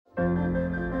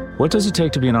What does it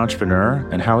take to be an entrepreneur,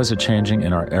 and how is it changing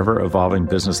in our ever-evolving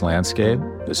business landscape?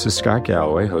 This is Scott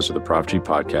Galloway, host of the Prop G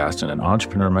Podcast and an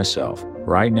entrepreneur myself.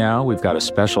 Right now, we've got a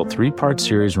special 3-part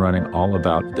series running all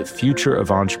about the future of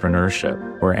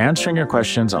entrepreneurship. We're answering your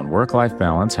questions on work-life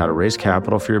balance, how to raise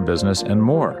capital for your business, and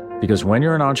more. Because when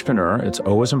you're an entrepreneur, it's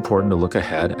always important to look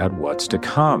ahead at what's to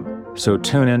come. So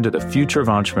tune in to the Future of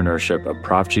Entrepreneurship, a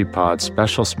Prop G Pod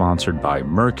special sponsored by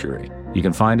Mercury. You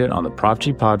can find it on the Prop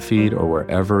G Pod feed or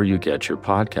wherever you get your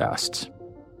podcasts.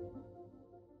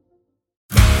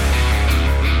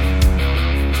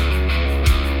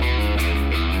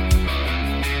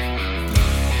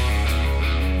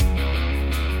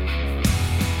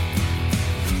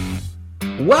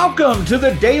 Welcome to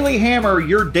the Daily Hammer,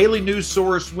 your daily news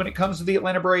source when it comes to the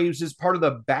Atlanta Braves as part of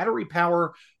the Battery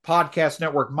Power Podcast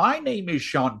Network. My name is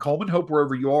Sean Coleman. Hope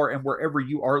wherever you are and wherever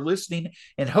you are listening,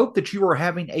 and hope that you are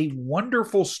having a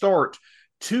wonderful start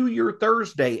to your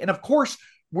Thursday. And of course,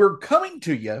 we're coming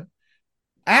to you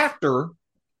after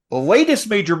the latest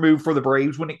major move for the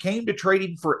Braves when it came to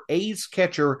trading for A's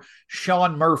catcher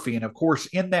Sean Murphy. And of course,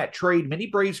 in that trade, many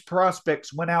Braves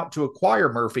prospects went out to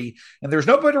acquire Murphy. And there's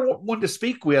no better one to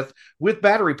speak with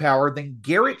Battery Power than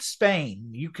Garrett Spain.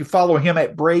 You can follow him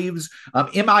at Braves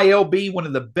MILB, one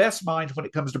of the best minds when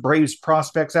it comes to Braves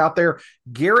prospects out there.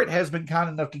 Garrett has been kind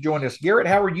enough to join us. Garrett,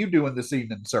 how are you doing this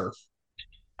evening, sir?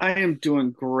 I am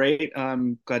doing great.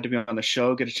 I'm glad to be on the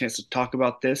show, get a chance to talk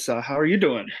about this. How are you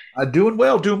doing? Doing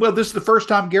well. This is the first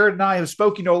time Garrett and I have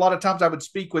spoken. A lot of times I would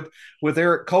speak with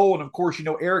Eric Cole. And of course,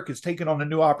 Eric has taken on a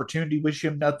new opportunity. Wish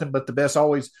him nothing but the best.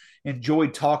 Always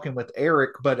enjoyed talking with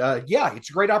Eric. But yeah,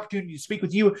 it's a great opportunity to speak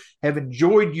with you. Have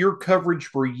enjoyed your coverage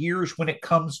for years when it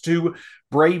comes to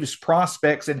Braves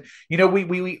prospects. And,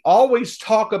 we always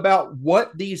talk about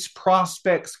what these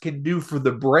prospects can do for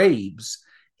the Braves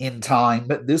in time,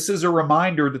 but this is a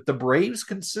reminder that the Braves'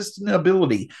 consistent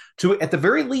ability to, at the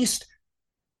very least,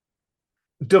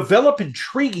 develop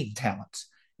intriguing talents.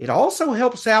 It also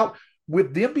helps out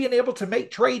with them being able to make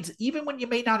trades even when you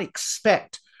may not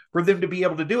expect for them to be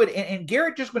able to do it. And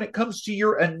Garrett, just when it comes to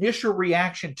your initial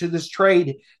reaction to this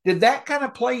trade, did that kind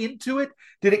of play into it?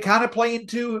 Did it kind of play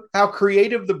into how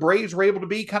creative the Braves were able to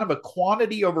be, kind of a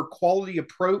quantity over quality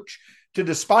approach to,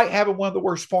 despite having one of the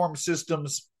worst farm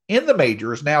systems in the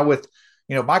majors now with,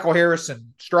 Michael Harris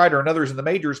and Strider and others in the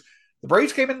majors, the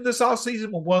Braves came into this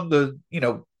offseason with one of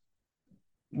the,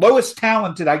 lowest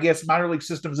talented, I guess, minor league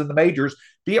systems in the majors,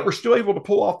 but yet we're still able to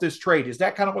pull off this trade. Is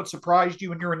that kind of what surprised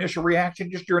you in your initial reaction?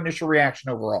 Just your initial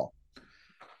reaction overall?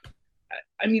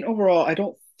 I mean, overall, I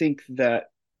don't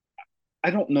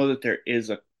know that there is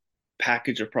a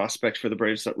package of prospects for the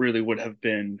Braves that really would have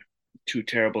been too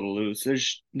terrible to lose.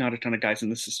 There's not a ton of guys in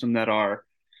the system that are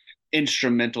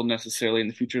instrumental necessarily in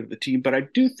the future of the team, but I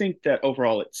do think that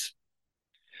overall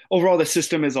the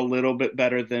system is a little bit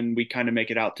better than we kind of make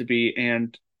it out to be,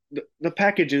 and the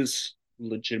package is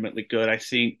legitimately good. I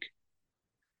think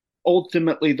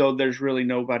ultimately, though, there's really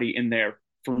nobody in there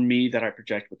for me that I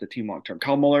project with the team long term.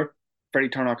 Kyle Muller, Freddie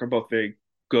Tarnok are both very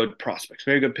good prospects,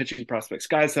 very good pitching prospects,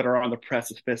 guys that are on the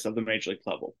precipice of the major league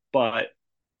level, but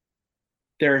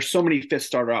there are so many fifth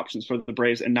starter options for the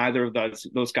Braves, and neither of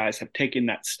those guys have taken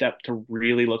that step to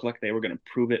really look like they were going to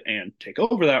prove it and take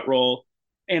over that role.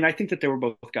 And I think that they were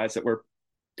both guys that were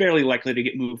fairly likely to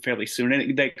get moved fairly soon,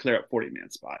 and they clear up 40-man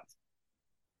spots.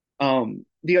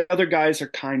 The other guys are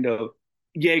kind of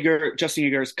Justin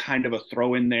Yeager is kind of a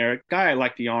throw in there. Guy, I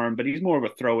like the arm, but he's more of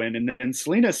a throw in. And then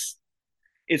Salinas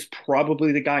is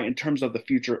probably the guy in terms of the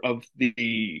future of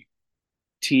the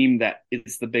team that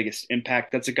is the biggest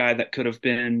impact. That's a guy that could have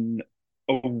been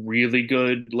a really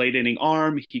good late inning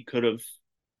arm. He could have,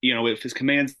 if his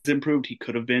command's improved, he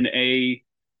could have been a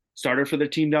starter for the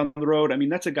team down the road. I mean,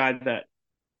 that's a guy that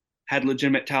had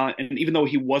legitimate talent. And even though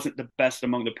he wasn't the best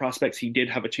among the prospects, he did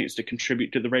have a chance to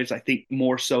contribute to the Braves, I think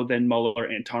more so than Muller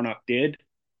and Tarnok did.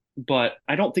 But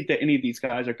I don't think that any of these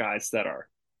guys are guys that are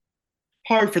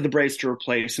hard for the Braves to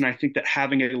replace. And I think that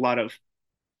having a lot of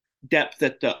depth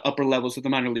at the upper levels of the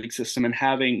minor league system and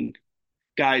having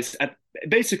guys at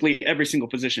basically every single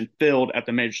position filled at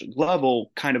the major league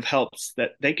level kind of helps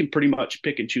that they can pretty much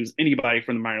pick and choose anybody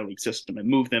from the minor league system and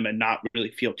move them and not really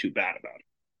feel too bad about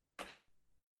it.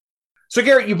 So,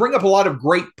 Garrett, you bring up a lot of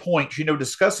great points,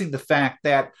 discussing the fact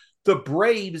that the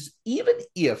Braves, even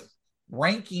if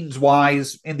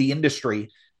rankings-wise in the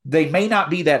industry, they may not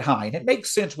be that high. And it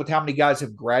makes sense with how many guys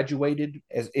have graduated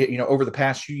over the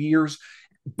past few years.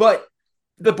 But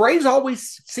the Braves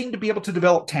always seem to be able to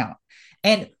develop talent.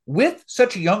 And with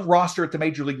such a young roster at the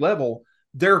major league level,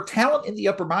 their talent in the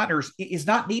upper minors is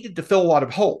not needed to fill a lot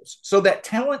of holes. So that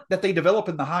talent that they develop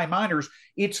in the high minors,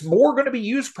 it's more going to be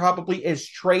used probably as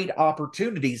trade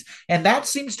opportunities. And that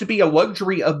seems to be a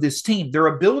luxury of this team. Their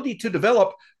ability to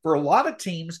develop, for a lot of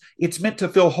teams, it's meant to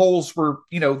fill holes for,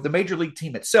 the major league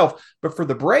team itself. But for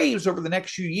the Braves over the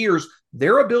next few years,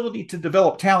 their ability to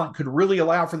develop talent could really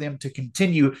allow for them to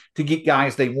continue to get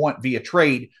guys they want via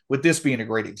trade, with this being a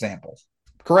great example.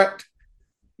 Correct?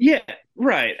 Yeah,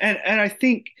 right. And I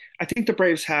think the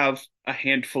Braves have a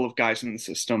handful of guys in the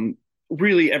system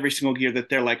really every single year that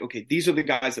they're like, okay, these are the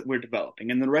guys that we're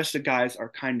developing. And the rest of the guys are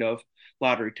kind of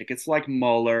lottery tickets like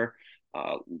Muller,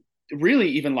 really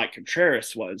even like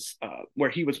Contreras was, where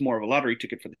he was more of a lottery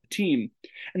ticket for the team.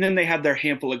 And then they have their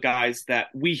handful of guys that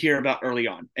we hear about early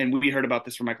on. And we heard about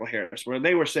this from Michael Harris, where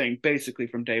they were saying basically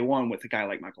from day one with a guy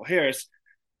like Michael Harris,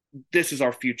 this is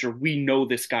our future. We know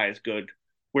this guy is good.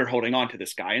 We're holding on to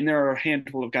this guy. And there are a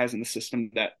handful of guys in the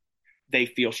system that they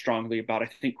feel strongly about. I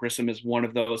think Grissom is one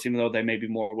of those, even though they may be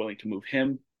more willing to move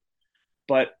him.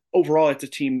 But overall, it's a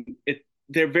team.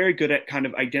 They're very good at kind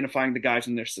of identifying the guys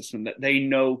in their system that they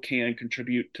know can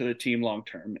contribute to the team long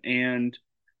term, and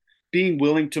being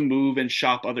willing to move and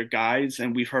shop other guys.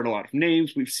 And we've heard a lot of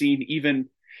names. We've seen even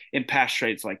in past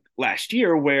trades like last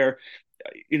year where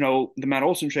the Matt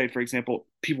Olson trade, for example,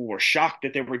 people were shocked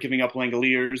that they were giving up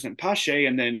Langoliers and Pache,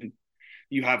 and then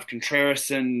you have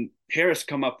Contreras and Harris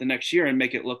come up the next year and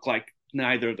make it look like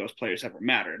neither of those players ever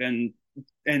mattered.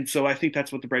 And so I think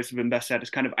that's what the Braves have been best at, is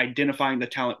kind of identifying the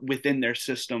talent within their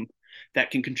system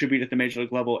that can contribute at the major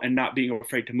league level and not being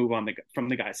afraid to move on from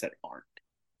the guys that aren't.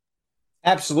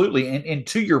 Absolutely. And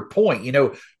to your point,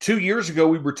 2 years ago,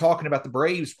 we were talking about the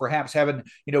Braves perhaps having,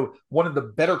 one of the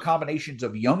better combinations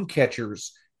of young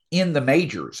catchers in the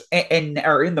majors and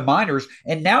or in the minors.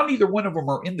 And now neither one of them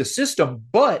are in the system,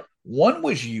 but one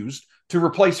was used to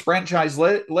replace franchise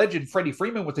legend Freddie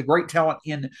Freeman with a great talent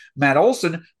in Matt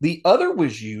Olson. The other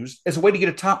was used as a way to get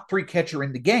a top three catcher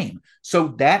in the game. So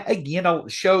that, again,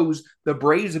 shows the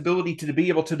Braves' ability to be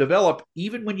able to develop,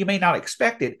 even when you may not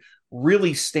expect it,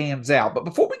 really stands out. But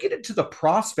before we get into the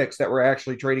prospects that were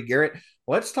actually traded, Garrett,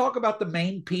 let's talk about the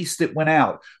main piece that went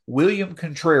out, William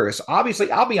Contreras.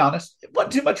 Obviously, I'll be honest, it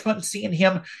wasn't too much fun seeing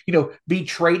him, be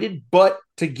traded, but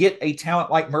to get a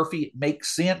talent like Murphy, it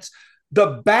makes sense.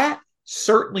 The bat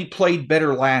certainly played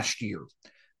better last year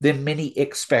than many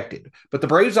expected. But the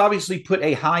Braves obviously put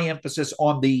a high emphasis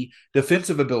on the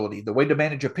defensive ability, the way to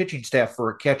manage a pitching staff for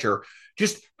a catcher.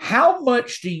 Just how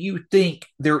much do you think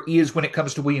there is when it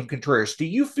comes to William Contreras? Do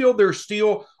you feel there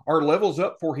still are levels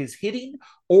up for his hitting,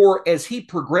 or as he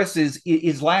progresses,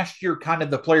 is last year kind of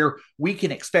the player we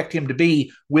can expect him to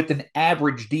be with an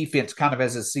average defense kind of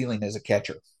as a ceiling as a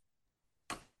catcher?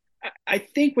 I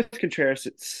think with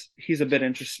Contreras, he's a bit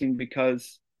interesting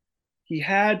because he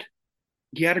had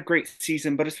a great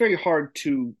season, but it's very hard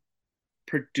to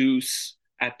produce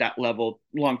at that level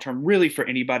long term, really, for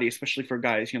anybody, especially for a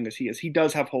guy as young as he is. He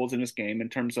does have holes in his game in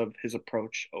terms of his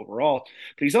approach overall,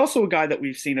 but he's also a guy that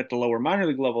we've seen at the lower minor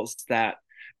league levels that,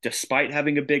 despite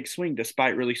having a big swing,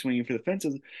 despite really swinging for the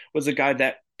fences, was a guy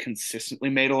that consistently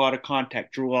made a lot of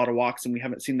contact, drew a lot of walks, and we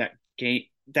haven't seen that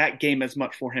game as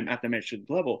much for him at the major league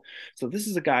level. So this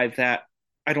is a guy that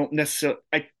I don't necessarily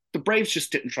the Braves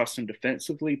just didn't trust him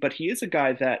defensively, but he is a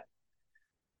guy that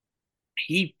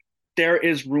there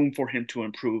is room for him to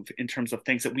improve in terms of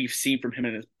things that we've seen from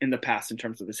him in the past in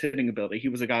terms of his hitting ability. He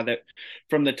was a guy that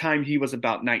from the time he was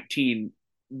about 19,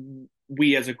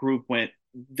 we as a group went,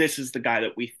 this is the guy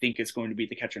that we think is going to be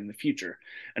the catcher in the future.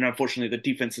 And unfortunately, the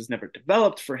defense has never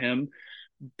developed for him,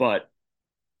 but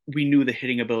we knew the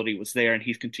hitting ability was there, and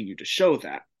he's continued to show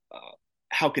that.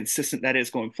 How consistent that is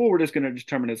going forward is going to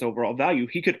determine his overall value.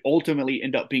 He could ultimately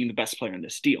end up being the best player in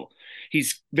this deal.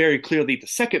 He's very clearly the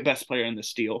second best player in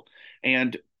this deal,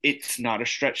 and it's not a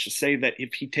stretch to say that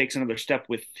if he takes another step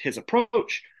with his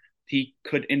approach, he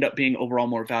could end up being overall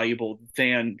more valuable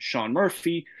than Sean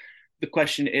Murphy. The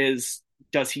question is,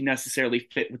 does he necessarily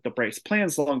fit with the Braves'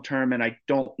 plans long term? And I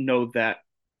don't know that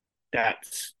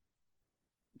that's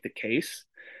the case.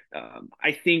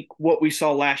 I think what we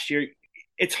saw last year,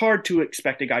 it's hard to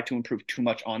expect a guy to improve too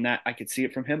much on that. I could see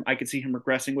it from him. I could see him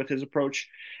regressing with his approach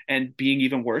and being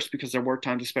even worse, because there were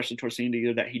times, especially towards the end of the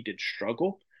year, that he did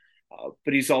struggle.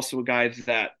 But he's also a guy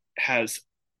that has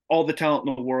all the talent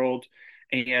in the world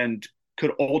and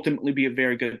could ultimately be a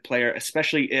very good player,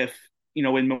 especially if,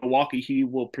 in Milwaukee, he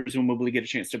will presumably get a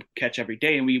chance to catch every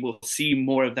day, and we will see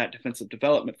more of that defensive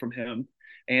development from him.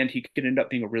 And he could end up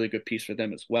being a really good piece for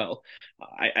them as well.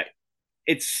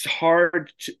 it's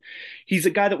hard to, he's a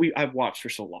guy that I've watched for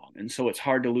so long, and so it's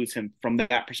hard to lose him from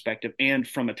that perspective, and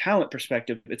from a talent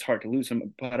perspective it's hard to lose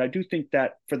him. But I do think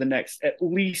that for the next at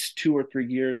least 2 or 3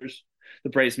 years the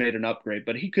Braves made an upgrade,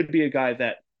 but he could be a guy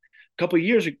that a couple of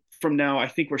years from now I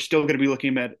think we're still going to be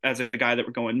looking at as a guy that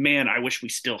we're going, man, I wish we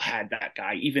still had that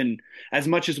guy. Even as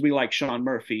much as we like Sean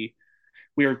Murphy,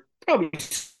 we're probably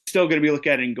still going to be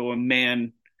looking at it and going,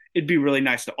 man, it'd be really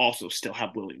nice to also still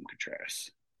have William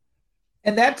Contreras.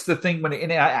 And that's the thing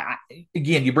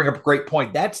again, you bring up a great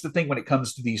point. That's the thing when it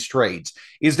comes to these trades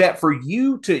is that for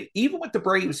you to, even with the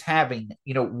Braves having,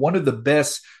 one of the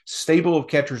best stable of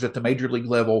catchers at the major league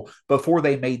level before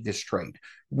they made this trade,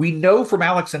 we know from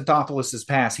Alex Anthopoulos'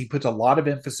 past, he puts a lot of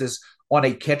emphasis on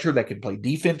a catcher that can play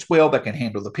defense well, that can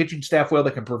handle the pitching staff well,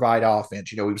 that can provide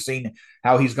offense. We've seen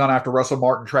how he's gone after Russell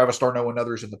Martin, Travis d'Arnaud, and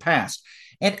others in the past.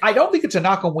 And I don't think it's a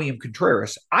knock on William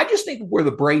Contreras. I just think where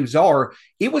the Braves are,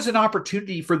 it was an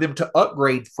opportunity for them to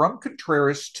upgrade from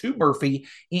Contreras to Murphy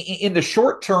in the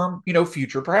short term,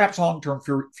 future, perhaps long term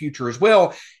future as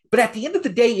well. But at the end of the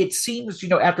day, it seems,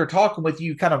 after talking with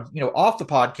you kind of, off the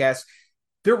podcast,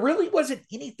 there really wasn't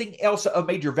anything else of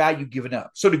major value given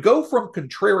up. So to go from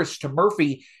Contreras to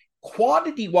Murphy,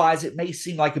 quantity wise, it may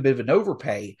seem like a bit of an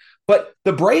overpay, but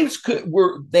the Braves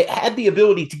they had the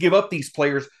ability to give up these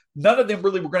players. None of them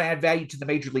really were going to add value to the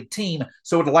major league team,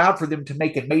 so it allowed for them to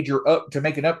make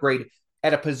an upgrade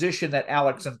at a position that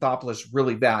Alex Anthopoulos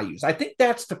really values. I think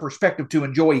that's the perspective to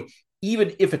enjoy,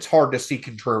 even if it's hard to see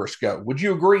Contreras go. Would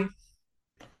you agree?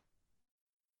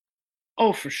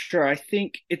 Oh, for sure. I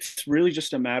think it's really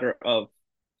just a matter of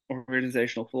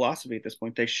organizational philosophy at this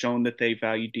point. They've shown that they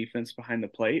value defense behind the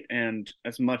plate. And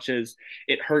as much as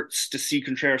it hurts to see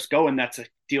Contreras go, and that's a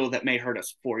deal that may hurt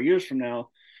us 4 years from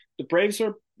now, the Braves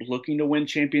are looking to win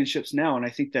championships now. And I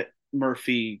think that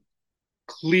Murphy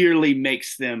clearly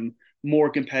makes them more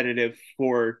competitive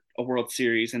for a World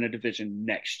Series and a division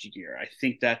next year. I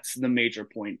think that's the major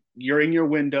point. You're in your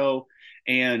window,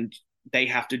 and they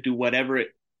have to do whatever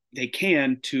they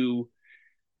can to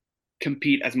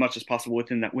compete as much as possible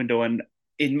within that window. And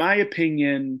in my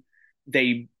opinion,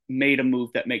 they made a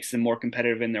move that makes them more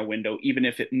competitive in their window, even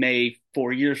if it may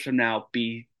 4 years from now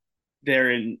be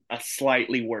they're in a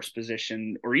slightly worse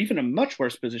position, or even a much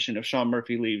worse position if Sean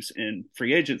Murphy leaves in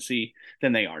free agency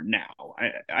than they are now.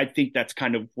 I think that's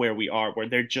kind of where we are, where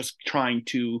they're just trying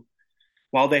to,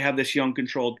 while they have this young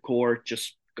controlled core,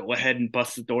 just go ahead and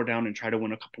bust the door down and try to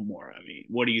win a couple more. I mean,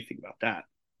 what do you think about that?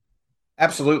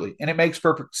 Absolutely, and it makes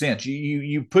perfect sense.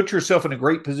 You put yourself in a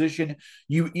great position.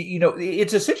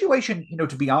 It's a situation.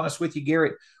 To be honest with you,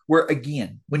 Garrett, where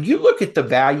again, when you look at the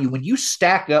value, when you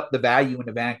stack up the value in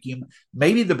a vacuum,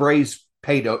 maybe the Braves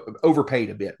overpaid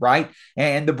a bit, right?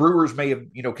 And the Brewers may have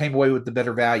came away with the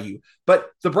better value. But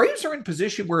the Braves are in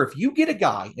position where if you get a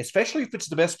guy, especially if it's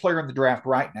the best player in the draft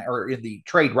right now or in the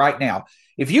trade right now,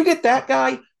 if you get that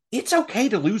guy, it's okay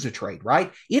to lose a trade,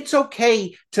 right? It's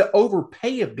okay to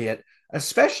overpay a bit,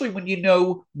 especially when you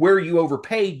know where you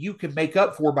overpaid, you can make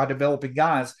up for by developing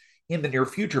guys in the near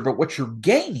future. But what you're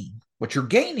gaining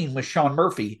with Sean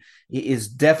Murphy is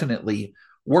definitely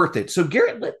worth it. So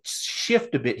Garrett, let's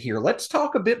shift a bit here. Let's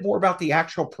talk a bit more about the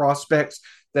actual prospects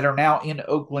that are now in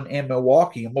Oakland and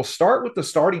Milwaukee. And we'll start with the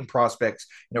starting prospects,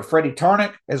 Freddie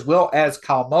Tarnok as well as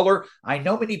Kyle Muller. I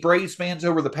know many Braves fans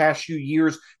over the past few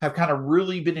years have kind of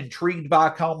really been intrigued by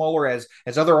Kyle Muller as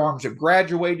other arms have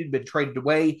graduated, been traded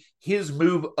away. His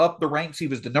move up the ranks, he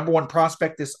was the number one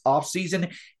prospect this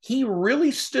offseason. He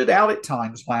really stood out at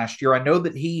times last year. I know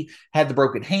that he had the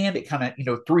broken hand. It kind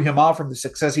of, threw him off from the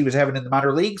success he was having in the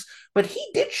minor leagues, but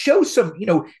he did show some,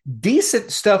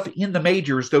 decent stuff in the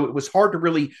majors, though it was hard to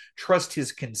really trust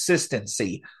his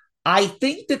consistency. I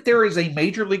think that there is a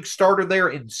major league starter there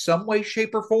in some way,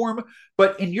 shape, or form.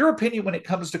 But in your opinion, when it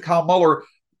comes to Kyle Muller,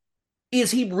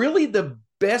 is he really the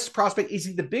best prospect? Is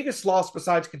he the biggest loss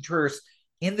besides Contreras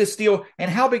in this deal? And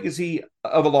how big is he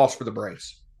of a loss for the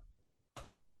Braves?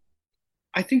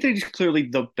 I think that he's clearly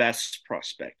the best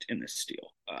prospect in this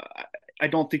deal. I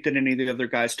don't think that any of the other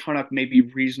guys, Tarnok may be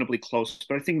reasonably close,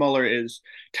 but I think Muller is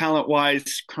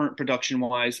talent-wise, current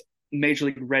production-wise, major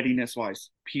league readiness-wise,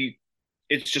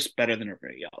 it's just better than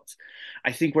everybody else.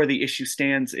 I think where the issue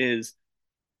stands is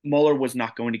Muller was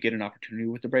not going to get an opportunity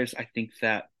with the Braves. I think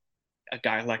that a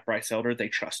guy like Bryce Elder, they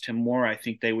trust him more. I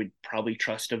think they would probably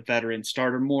trust a veteran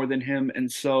starter more than him.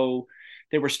 And so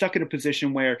they were stuck in a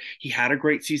position where he had a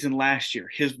great season last year.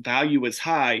 His value is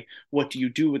high. What do you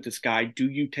do with this guy? Do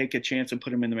you take a chance and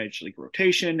put him in the major league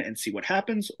rotation and see what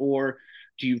happens? Or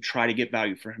do you try to get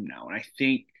value for him now? And I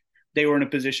think they were in a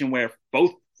position where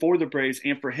both for the Braves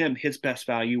and for him, his best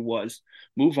value was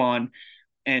move on,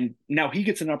 And now he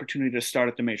gets an opportunity to start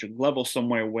at the major league level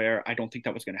somewhere where I don't think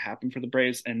that was going to happen for the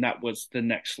Braves. And that was the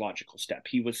next logical step.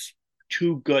 He was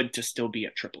too good to still be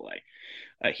at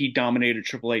AAA. He dominated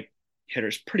AAA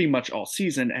hitters pretty much all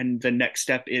season. And the next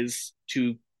step is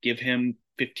to give him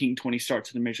 15, 20 starts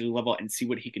at the major league level and see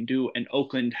what he can do. And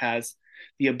Oakland has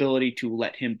the ability to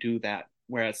let him do that.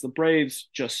 Whereas the Braves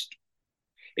just,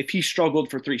 if he struggled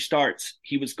for 3 starts,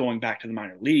 he was going back to the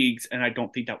minor leagues. And I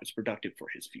don't think that was productive for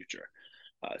his future.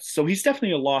 So he's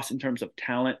definitely a loss in terms of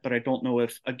talent, but I don't know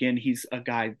if, again, he's a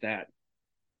guy that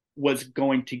was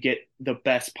going to get the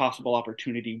best possible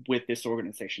opportunity with this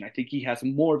organization. I think he has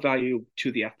more value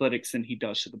to the Athletics than he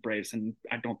does to the Braves, and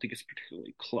I don't think it's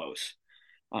particularly close.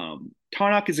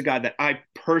 Tarnok is a guy that I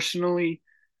personally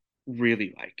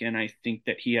really like, and I think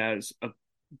that he has a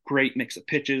great mix of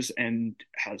pitches and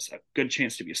has a good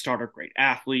chance to be a starter, great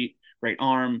athlete, great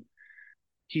arm.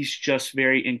 He's just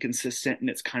very inconsistent, and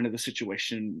it's kind of the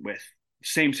situation with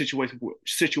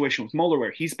Muller,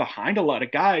 where he's behind a lot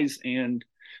of guys, and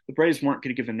the Braves weren't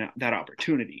going to give him that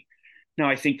opportunity. Now,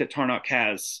 I think that Tarnok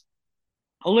has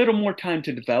a little more time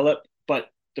to develop, but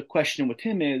the question with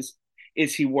him is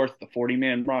he worth the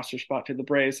 40-man roster spot to the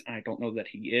Braves? And I don't know that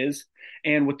he is.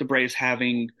 And with the Braves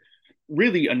having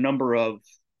really a number of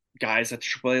guys at the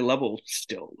AAA level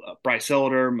still, Bryce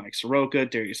Elder, Mike Soroka,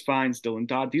 Darius Vines, Dylan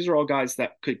Dodd, these are all guys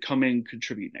that could come in and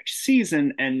contribute next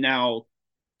season. And now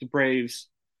the Braves,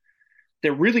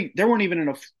 there weren't even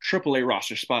enough AAA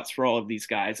roster spots for all of these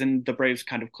guys. And the Braves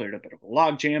kind of cleared a bit of a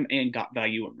logjam and got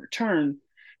value in return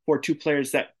for 2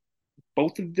 players that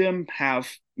both of them have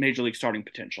major league starting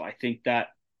potential. I think that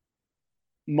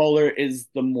Muller is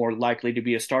the more likely to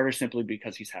be a starter simply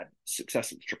because he's had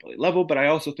success at the AAA level, but I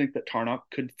also think that Tarnok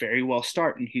could very well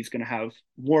start, and he's going to have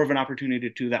more of an opportunity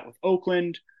to do that with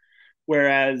Oakland,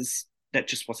 whereas that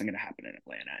just wasn't going to happen in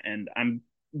Atlanta. And I'm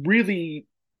really,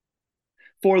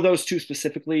 for those 2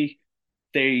 specifically,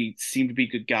 they seem to be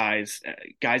good guys,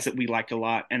 guys that we like a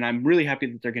lot, and I'm really happy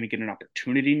that they're going to get an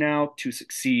opportunity now to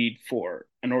succeed for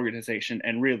an organization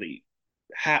and really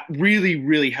have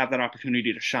that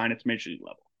opportunity to shine at the major league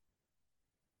level.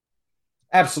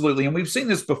 Absolutely. And we've seen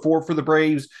this before for the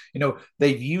Braves.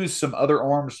 They've used some other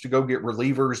arms to go get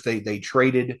relievers. They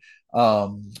traded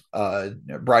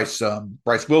Bryce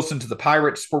Wilson to the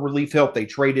Pirates for relief help. They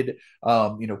traded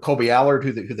Colby Allard,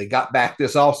 who they got back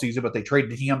this offseason, but they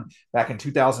traded him back in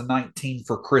 2019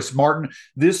 for Chris Martin.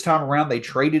 This time around, they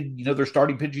traded their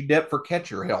starting pitching depth for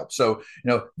catcher help. So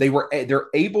they're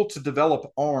able to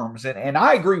develop arms, and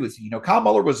I agree with you. Kyle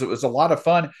Muller was a lot of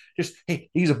fun. Just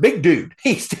he's a big dude.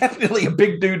 He's definitely a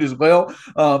big dude as well.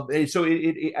 But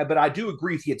I do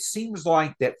agree with you. It seems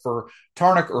like that for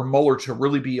Tarnok or Muller to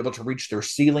really be able to reach their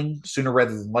ceiling sooner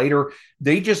rather than later,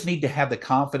 they just need to have the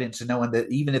confidence in knowing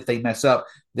that even if they mess up,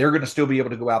 they're going to still be able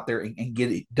to go out there and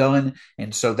get it done.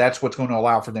 And so that's what's going to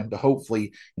allow for them to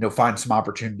hopefully, find some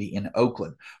opportunity in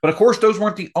Oakland. But of course, those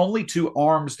weren't the only 2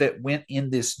 arms that went in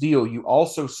this deal. You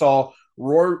also saw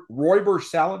Royber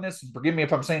Salinas, and forgive me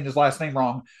if I'm saying his last name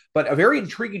wrong, but a very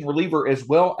intriguing reliever, as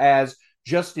well as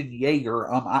Justin Yeager.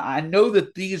 I know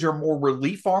that these are more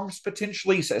relief arms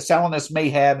potentially. Salinas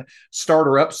may have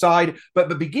starter upside,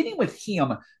 but beginning with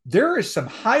him, there is some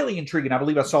highly intriguing. I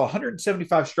believe I saw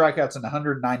 175 strikeouts in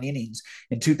 109 innings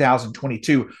in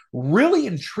 2022. Really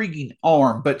intriguing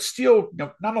arm, but still,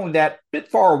 not only that, a bit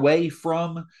far away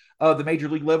from the major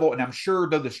league level. And I'm sure,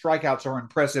 though the strikeouts are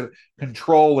impressive,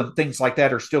 control and things like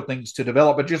that are still things to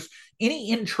develop. But just any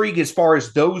intrigue as far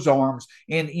as those arms.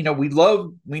 And, we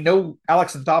know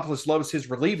Alex Anthopoulos loves his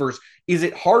relievers. Is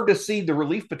it hard to see the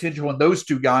relief potential in those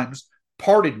 2 guys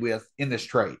parted with in this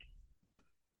trade?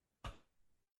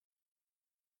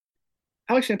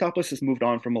 Alex Anthopoulos has moved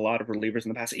on from a lot of relievers in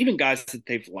the past, even guys that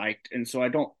they've liked. And so I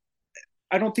don't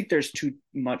think there's too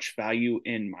much value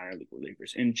in minor league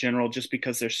relievers in general, just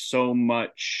because there's so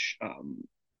much,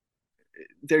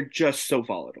 they're just so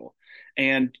volatile.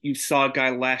 And you saw a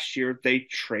guy last year, they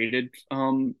traded,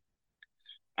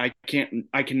 I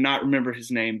cannot remember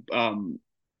his name,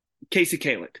 Casey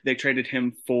Kalick. They traded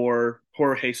him for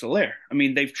Jorge Soler. I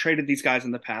mean, they've traded these guys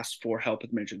in the past for help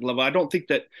at the major league level. I don't think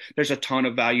that there's a ton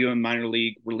of value in minor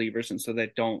league relievers, and so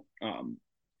they don't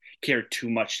care too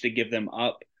much to give them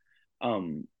up.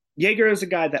 Yeager is a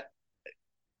guy that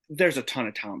there's a ton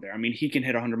of talent there. I mean, he can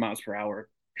hit 100 miles per hour,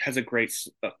 has a great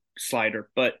slider,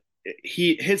 but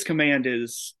his command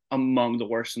is among the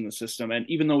worst in the system. And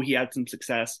even though he had some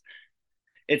success,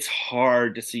 it's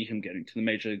hard to see him getting to the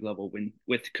major league level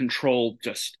with control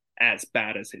just as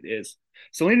bad as it is.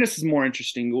 Salinas is more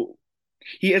interesting.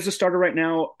 He is a starter right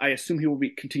now. I assume he will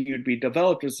continue to be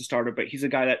developed as a starter, but he's a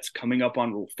guy that's coming up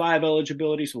on Rule 5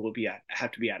 eligibility, so will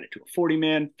have to be added to a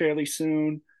 40-man fairly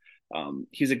soon.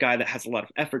 He's a guy that has a lot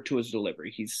of effort to his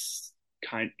delivery. He's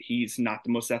not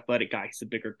the most athletic guy. He's a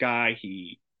bigger guy.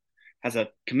 He has a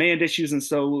command issues, and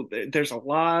so there's a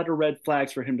lot of red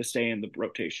flags for him to stay in the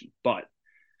rotation. But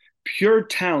pure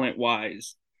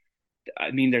talent-wise,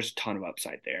 I mean, there's a ton of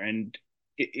upside there. And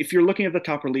if you're looking at the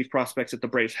top relief prospects that the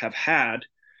Braves have had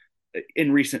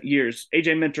in recent years,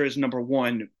 AJ Minter is number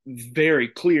one very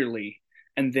clearly.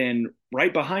 And then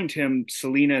right behind him,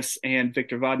 Salinas and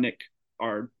Victor Vodnik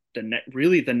are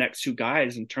really the next two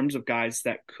guys in terms of guys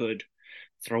that could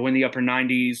throw in the upper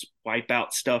 90s, wipe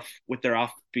out stuff with their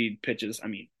off-speed pitches. I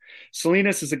mean,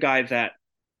 Salinas is a guy that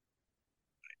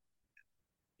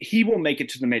he will make it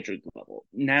to the major league level.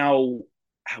 Now,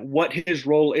 what his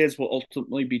role is will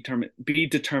ultimately be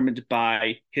determined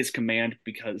by his command,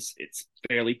 because it's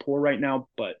fairly poor right now.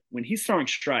 But when he's throwing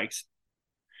strikes,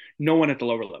 no one at the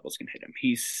lower levels can hit him.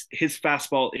 His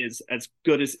fastball is as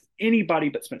good as anybody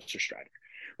but Spencer Strider,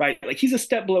 right? Like, he's a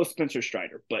step below Spencer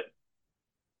Strider, but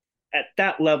at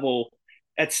that level,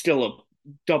 that's still a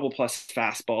double plus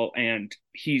fastball, and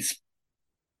he's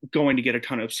going to get a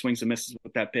ton of swings and misses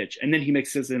with that pitch. And then he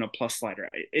mixes in a plus slider.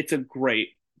 It's a great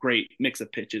mix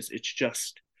of pitches. It's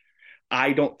just,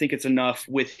 I don't think it's enough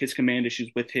with his command issues,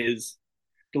 with his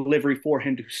delivery for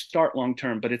him to start long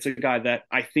term. But it's a guy that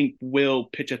I think will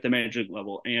pitch at the major league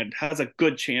level and has a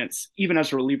good chance, even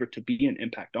as a reliever, to be an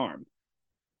impact arm.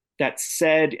 That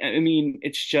said, I mean,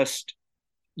 it's just,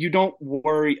 you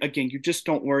just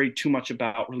don't worry too much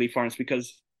about relief arms,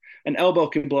 because an elbow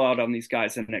can blow out on these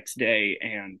guys the next day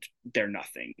and they're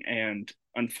nothing. And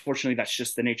unfortunately, that's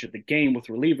just the nature of the game with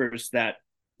relievers, that,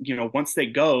 once they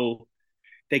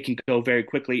can go very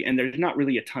quickly, and there's not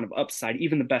really a ton of upside.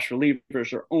 Even the best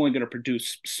relievers are only going to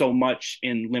produce so much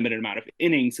in limited amount of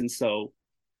innings. And so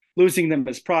losing them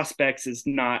as prospects is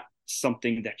not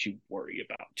something that you worry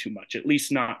about too much, at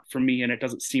least not for me. And it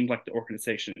doesn't seem like the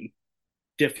organization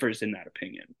differs in that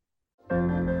opinion.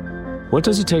 What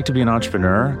does it take to be an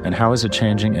entrepreneur, and how is it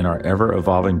changing in our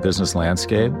ever-evolving business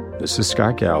landscape? This is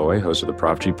Scott Galloway, host of the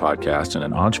Prop G podcast and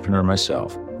an entrepreneur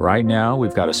myself. Right now,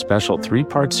 we've got a special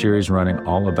 3-part series running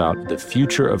all about the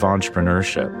future of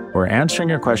entrepreneurship. We're answering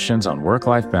your questions on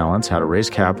work-life balance, how to raise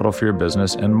capital for your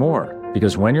business, and more.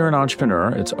 Because when you're an entrepreneur,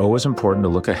 it's always important to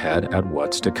look ahead at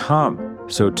what's to come.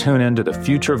 So tune in to the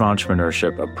Future of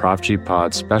Entrepreneurship, a Prop G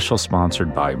pod special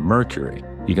sponsored by Mercury.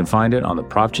 You can find it on the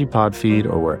Prop G pod feed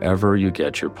or wherever you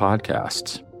get your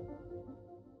podcasts.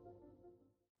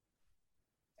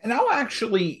 And I'll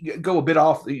actually go a bit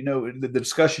off, the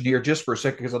discussion here just for a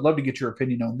second, because I'd love to get your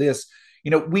opinion on this.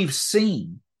 We've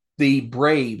seen the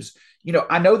Braves.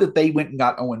 I know that they went and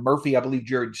got Owen Murphy. I believe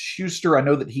Jared Schuster. I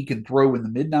know that he can throw in the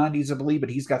mid-90s, I believe, but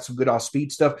he's got some good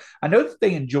off-speed stuff. I know that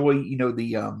they enjoy,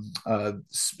 the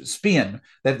spin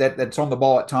that's on the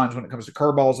ball at times when it comes to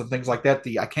curveballs and things like that.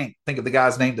 I can't think of the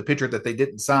guy's name, the pitcher that they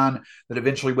didn't sign that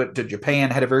eventually went to Japan,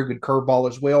 had a very good curveball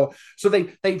as well. So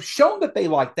they've shown that they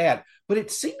like that. But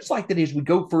it seems like that as we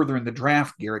go further in the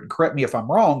draft, Garrett, and correct me if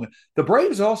I'm wrong, the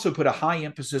Braves also put a high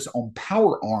emphasis on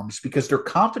power arms because they're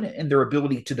confident in their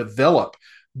ability to develop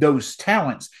those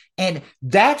talents. And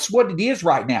that's what it is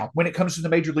right now when it comes to the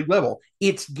major league level.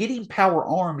 It's getting power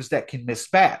arms that can miss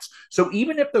bats. So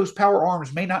even if those power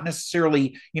arms may not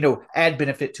necessarily, add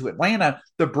benefit to Atlanta,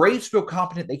 the Braves feel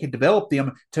confident they can develop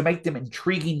them to make them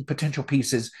intriguing potential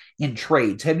pieces in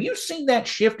trades. Have you seen that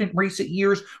shift in recent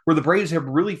years where the Braves have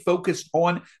really focused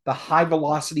on the high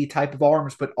velocity type of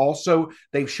arms, but also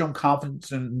they've shown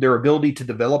confidence in their ability to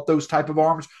develop those type of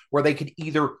arms where they could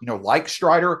either, like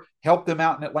Strider, help them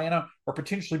out in Atlanta or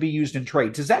potentially be used in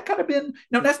trades? Has that kind of been,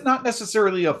 that's not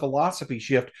necessarily a philosophy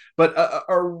shift, but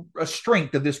a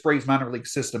strength of this Braves minor league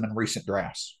system in recent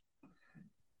drafts?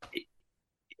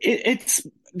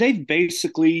 They've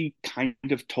basically kind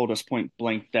of told us point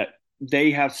blank that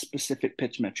they have specific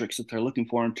pitch metrics that they're looking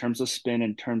for in terms of spin,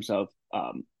 in terms of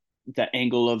the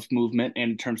angle of movement,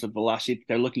 and in terms of velocity.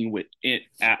 They're looking with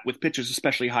pitchers,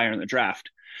 especially higher in the draft.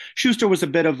 Schuster was a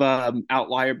bit of an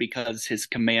outlier because his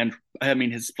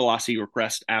velocity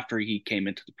regressed after he came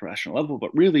into the professional level.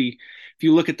 But really, if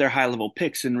you look at their high-level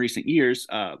picks in recent years,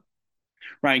 Ryan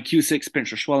Cusick,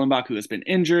 Spencer Schwellenbach, who has been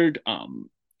injured,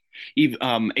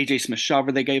 AJ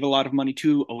Smith-Shawver, they gave a lot of money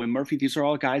to, Owen Murphy. These are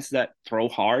all guys that throw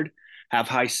hard, have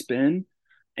high spin,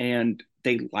 and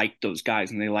they like those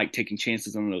guys, and they like taking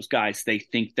chances on those guys. They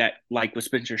think that, like with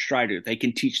Spencer Strider, they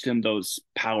can teach them those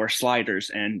power sliders,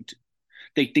 and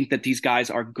they think that these guys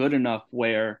are good enough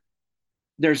where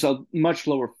there's a much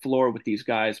lower floor with these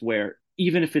guys, where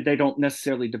even if they don't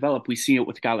necessarily develop, we see it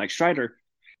with a guy like Strider.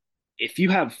 If you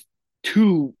have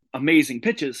two amazing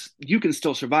pitches, you can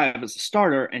still survive as a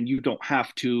starter, and you don't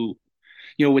have to,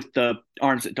 with the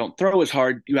arms that don't throw as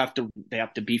hard, they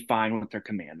have to be fine with their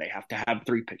command. They have to have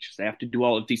three pitches. They have to do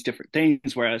all of these different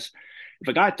things. Whereas if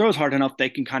a guy throws hard enough, they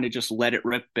can kind of just let it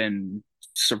rip and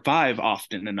survive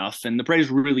often enough. And the Braves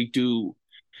really do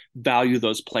value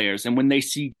those players. And when they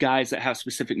see guys that have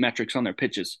specific metrics on their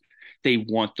pitches, they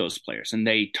want those players and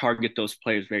they target those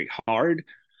players very hard.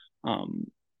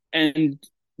 And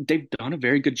they've done a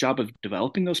very good job of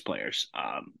developing those players.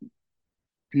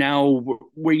 Now,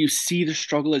 where you see the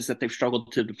struggle is that they've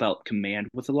struggled to develop command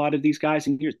with a lot of these guys.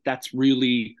 And that's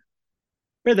really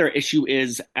where their issue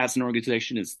is as an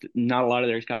organization, is not a lot of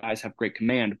their guys have great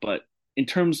command. But in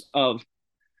terms of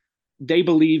they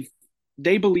believe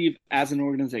as an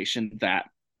organization that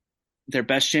their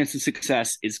best chance of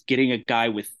success is getting a guy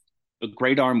with a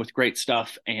great arm with great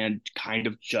stuff and kind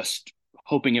of just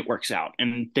hoping it works out.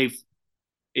 And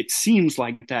it seems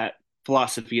like that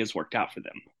philosophy has worked out for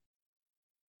them.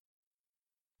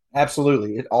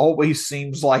 Absolutely. It always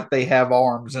seems like they have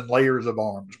arms and layers of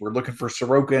arms. We're looking for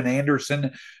Soroka and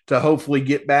Anderson to hopefully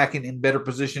get back in better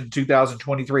position in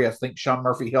 2023. I think Sean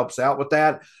Murphy helps out with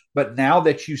that. But now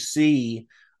that you see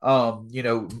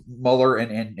Muller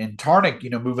and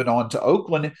Tarnick, moving on to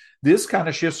Oakland, this kind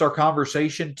of shifts our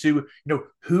conversation to,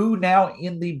 who now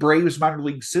in the Braves minor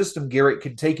league system, Garrett,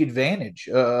 can take advantage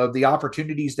of the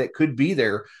opportunities that could be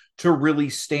there to really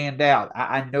stand out.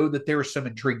 I know that there are some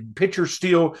intriguing pitchers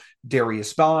still,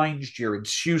 Darius Vines, Jared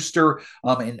Schuster,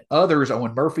 and others,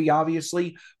 Owen Murphy,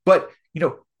 obviously. But,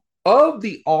 of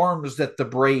the arms that the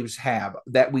Braves have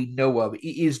that we know of,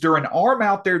 is there an arm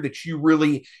out there that you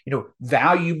really,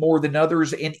 value more than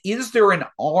others? And is there an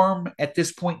arm at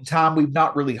this point in time we've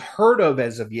not really heard of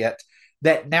as of yet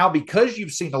that now, because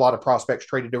you've seen a lot of prospects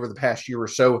traded over the past year or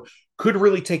so, could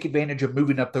really take advantage of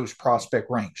moving up those prospect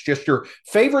ranks? Just your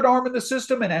favorite arm in the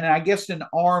system, and I guess an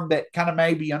arm that kind of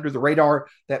may be under the radar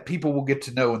that people will get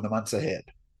to know in the months ahead.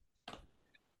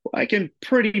 I can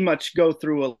pretty much go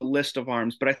through a list of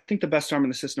arms, but I think the best arm in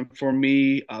the system for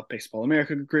me, Baseball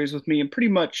America agrees with me, and pretty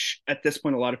much at this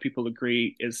point, a lot of people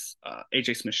agree, is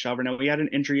AJ Smith-Shawver. Now, he had an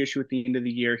injury issue at the end of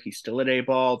the year. He's still at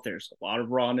A-ball. There's a lot of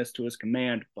rawness to his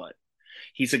command, but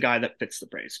he's a guy that fits the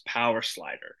Braves. Power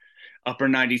slider, upper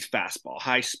 90s fastball,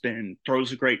 high spin,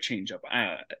 throws a great changeup,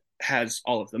 has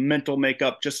all of the mental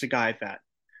makeup, just a guy that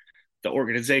the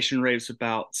organization raves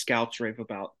about, scouts rave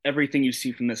about. Everything you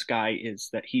see from this guy is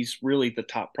that he's really the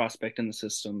top prospect in the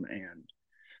system. And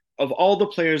of all the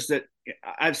players that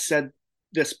I've said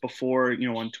this before,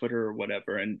 on Twitter or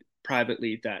whatever, and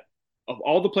privately, that of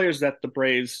all the players that the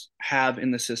Braves have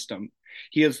in the system,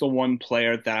 he is the one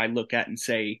player that I look at and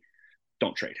say,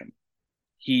 don't trade him.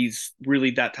 He's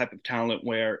really that type of talent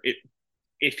where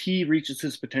if he reaches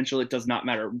his potential, it does not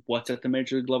matter what's at the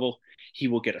major league level, he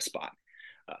will get a spot.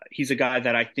 He's a guy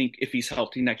that I think if he's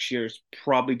healthy next year is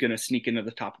probably going to sneak into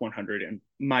the top 100 and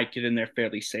might get in there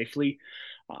fairly safely.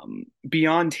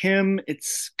 Beyond him,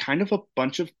 it's kind of a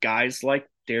bunch of guys like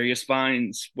Darius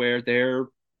Vines, where they're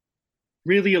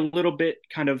really a little bit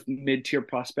kind of mid-tier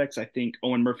prospects. I think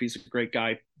Owen Murphy's a great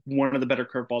guy, one of the better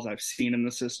curveballs I've seen in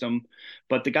the system.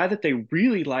 But the guy that they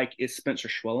really like is Spencer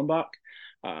Schwellenbach.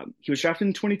 He was drafted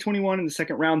in 2021 in the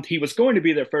second round. He was going to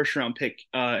be their first round pick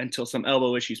until some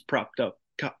elbow issues propped up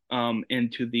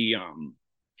into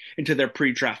their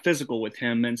pre-draft physical with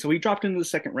him. And so he dropped into the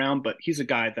second round, but he's a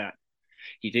guy that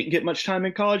he didn't get much time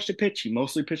in college to pitch. He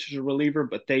mostly pitches a reliever,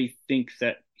 but they think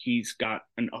that he's got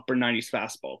an upper 90s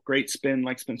fastball, great spin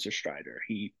like Spencer Strider.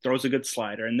 He throws a good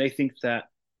slider, and they think that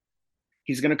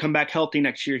he's going to come back healthy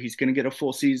next year. He's going to get a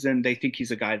full season. They think he's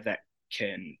a guy that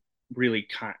can really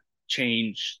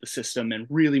change the system and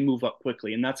really move up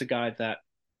quickly. And that's a guy that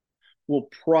will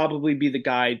probably be the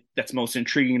guy that's most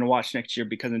intriguing to watch next year,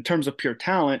 because in terms of pure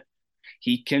talent,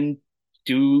 he's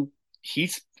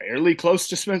fairly close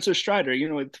to Spencer Strider.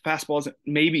 The fastball isn't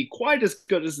maybe quite as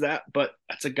good as that, but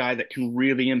that's a guy that can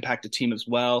really impact a team as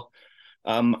well.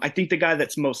 I think the guy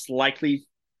that's most likely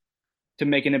to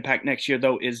make an impact next year,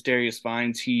 though, is Darius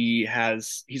Vines. He's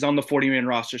on the 40-man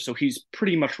roster, so he's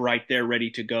pretty much right there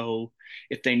ready to go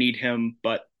if they need him.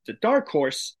 But the dark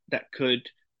horse that could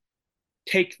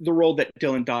take the role that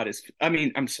Dylan Dodd is, I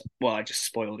just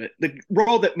spoiled it. The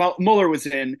role that Muller was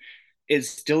in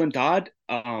is Dylan Dodd.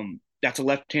 That's a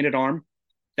left-handed arm,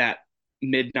 that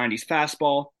mid-90s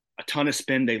fastball, a ton of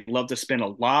spin. They love to spin. A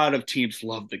lot of teams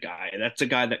love the guy. That's a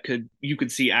guy that you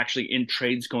could see actually in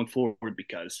trades going forward,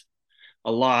 because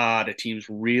a lot of teams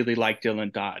really like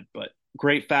Dylan Dodd. But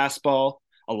great fastball,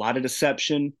 a lot of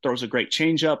deception, throws a great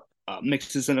changeup,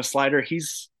 mixes in a slider.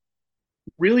 He's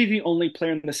really the only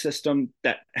player in the system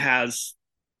that has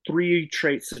three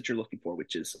traits that you're looking for,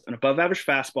 which is an above average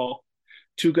fastball,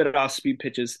 two good off speed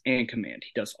pitches, and command.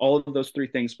 He does all of those three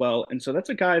things well. And so that's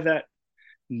a guy that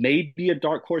may be a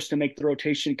dark horse to make the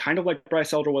rotation, kind of like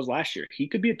Bryce Elder was last year. He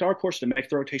could be a dark horse to make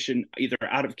the rotation either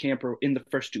out of camp or in the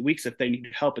first 2 weeks if they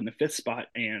needed help in the fifth spot.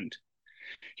 And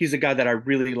he's a guy that I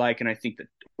really like, and I think the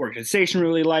organization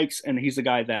really likes. And he's a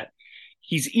guy that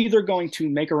he's either going to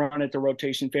make a run at the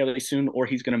rotation fairly soon, or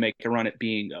he's going to make a run at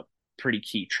being a pretty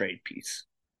key trade piece.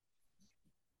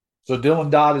 So Dylan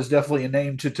Dodd is definitely a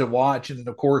name to watch. And then,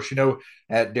 of course,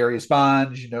 at Darius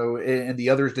Bonds, and the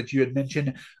others that you had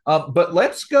mentioned. But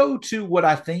let's go to what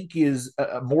I think is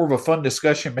more of a fun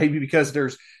discussion, maybe because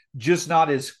there's just not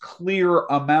as clear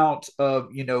amount of,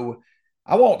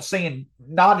 I won't say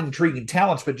not intriguing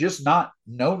talents, but just not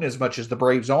known as much as the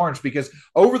Braves aren't, because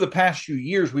over the past few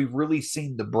years, we've really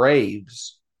seen the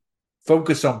Braves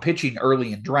focus on pitching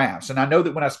early in drafts. And I know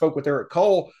that when I spoke with Eric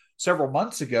Cole several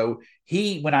months ago,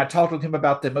 when I talked with him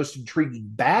about the most intriguing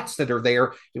bats that are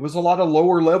there, it was a lot of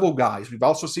lower level guys. We've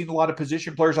also seen a lot of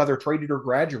position players either traded or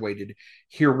graduated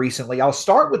here recently. I'll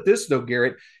start with this though,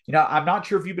 Garrett. I'm not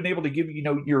sure if you've been able to give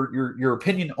your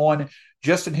opinion on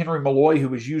Justin Henry Malloy, who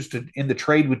was used in the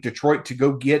trade with Detroit to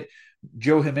go get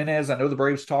Joe Jimenez. I know the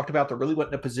Braves talked about there really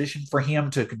wasn't a position for him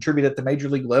to contribute at the major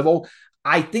league level.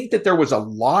 I think that there was a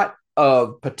lot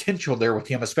of potential there with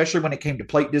him, especially when it came to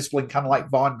plate discipline, kind of like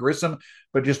Vaughn Grissom.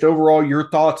 But just overall, your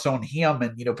thoughts on him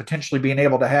and, potentially being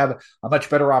able to have a much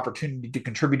better opportunity to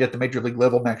contribute at the major league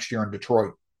level next year in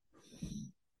Detroit.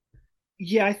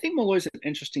 Yeah, I think Malloy's an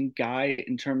interesting guy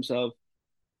in terms of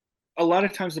a lot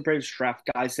of times the Braves draft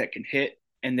guys that can hit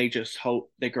and they just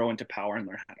hope they grow into power and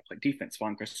learn how to play defense.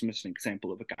 Vaughn Grissom is an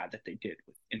example of a guy that they did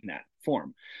in that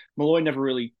form. Malloy never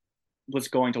really was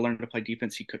going to learn to play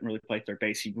defense. He couldn't really play third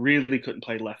base. He really couldn't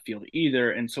play left field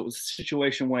either. And so it was a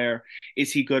situation where,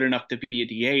 is he good enough to be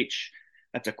a DH?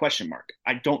 That's a question mark.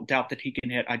 I don't doubt that he can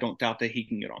hit. I don't doubt that he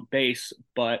can get on base.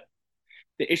 But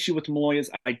the issue with Malloy is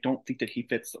I don't think that he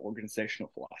fits the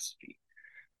organizational philosophy.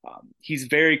 He's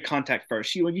very contact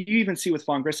first. You even see with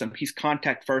Vaughn Grissom, he's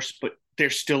contact first, but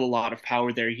there's still a lot of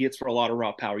power there. He hits for a lot of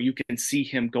raw power. You can see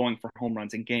him going for home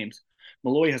runs in games.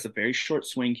 Malloy has a very short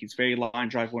swing. He's very line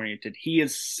drive oriented. He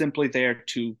is simply there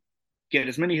to get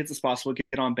as many hits as possible,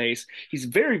 get on base. He's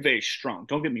very, very strong.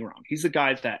 Don't get me wrong. He's a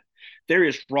guy that there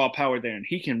is raw power there, and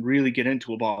he can really get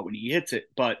into a ball when he hits it.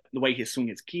 But the way his swing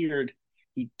is geared,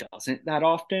 he doesn't that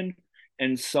often.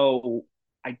 And so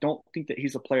I don't think that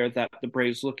he's a player that the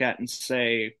Braves look at and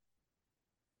say,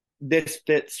 this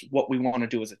fits what we want to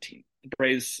do as a team. The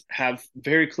Braves have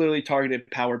very clearly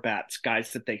targeted power bats,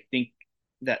 guys that they think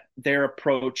that their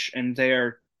approach and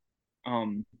their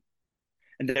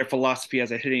philosophy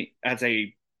as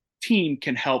a team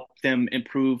can help them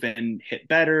improve and hit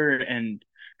better and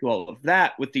do all of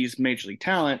that with these major league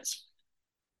talents.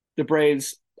 The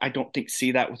Braves, I don't think,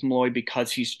 see that with Malloy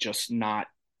because he's just not.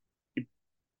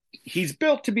 He's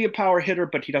built to be a power hitter,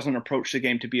 but he doesn't approach the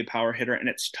game to be a power hitter, and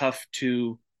it's tough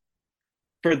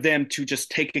for them to just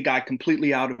take a guy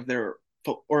completely out of their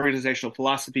organizational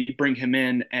philosophy, bring him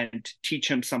in and teach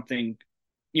him something.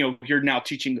 You're now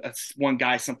teaching one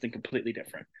guy something completely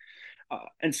different.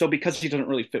 And so because he doesn't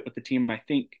really fit with the team, I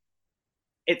think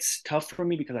it's tough for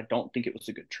me because I don't think it was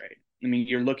a good trade. I mean,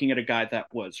 you're looking at a guy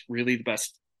that was really the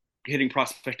best hitting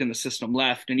prospect in the system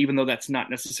left. And even though that's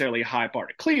not necessarily a high bar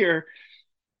to clear,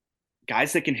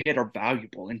 guys that can hit are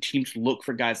valuable, and teams look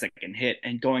for guys that can hit,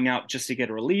 and going out just to get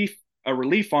a relief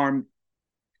arm,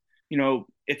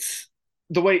 it's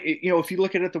the way, if you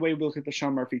look at it the way we look at the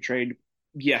Sean Murphy trade,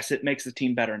 yes, it makes the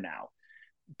team better now.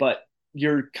 But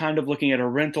you're kind of looking at a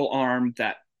rental arm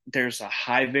that there's a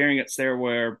high variance there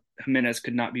where Jimenez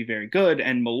could not be very good.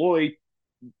 And Malloy,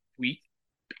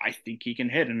 I think he can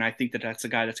hit. And I think that that's a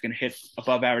guy that's going to hit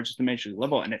above average at the major league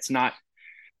level. And it's not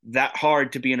that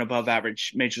hard to be an above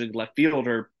average major league left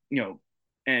fielder,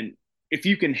 and if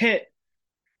you can hit,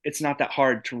 it's not that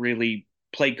hard to really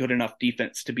play good enough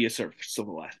defense to be a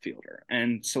serviceable left fielder.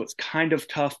 And so it's kind of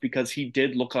tough because he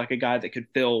did look like a guy that could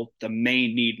fill the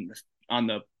main need on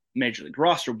the major league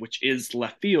roster, which is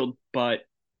left field. But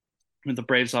the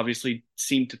Braves obviously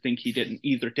seemed to think he didn't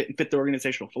fit the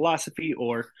organizational philosophy,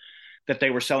 or that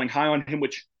they were selling high on him,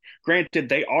 which granted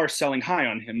they are selling high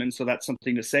on him. And so that's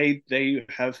something to say. They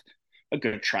have a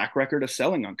good track record of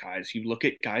selling on guys. You look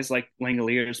at guys like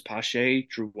Langeliers, Pache,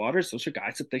 Drew Waters, those are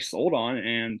guys that they sold on.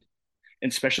 And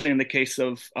especially in the case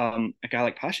of a guy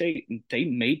like Pache, they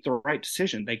made the right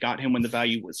decision. They got him when the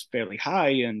value was fairly high,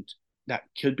 and that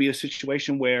could be a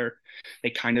situation where they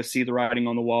kind of see the writing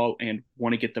on the wall and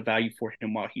want to get the value for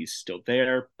him while he's still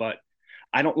there. But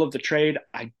I don't love the trade.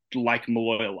 I like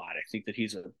Malloy a lot. I think that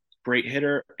he's a great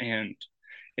hitter, and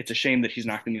it's a shame that he's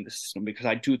not going to be in the system because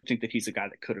I do think that he's a guy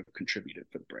that could have contributed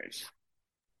for the Braves.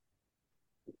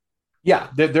 Yeah,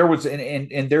 there was,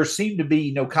 and there seemed to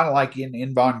be, kind of like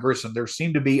in Vaughn Grissom, there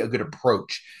seemed to be a good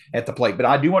approach at the plate. But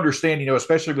I do understand,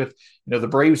 especially with, the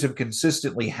Braves have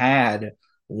consistently had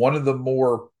one of the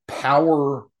more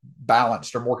power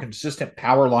balanced or more consistent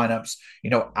power lineups,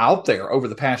 out there over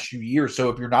the past few years. So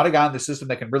if you're not a guy in the system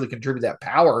that can really contribute that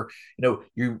power,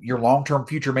 your long-term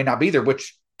future may not be there,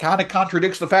 which kind of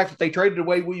contradicts the fact that they traded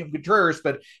away William Contreras,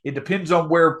 but it depends on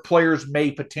where players may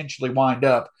potentially wind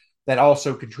up. That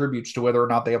also contributes to whether or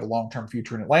not they have a long-term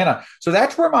future in Atlanta. So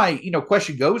that's where my,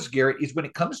 question goes, Garrett, is when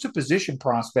it comes to position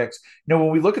prospects,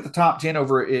 when we look at the top 10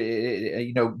 over,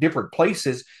 different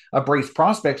places of Braves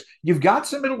prospects, you've got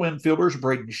some middle infielders,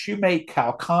 Braden Shoemake,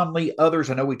 Kyle Conley,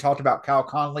 others. I know we talked about Kyle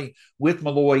Conley with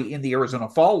Malloy in the Arizona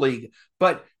Fall League,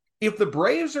 but if the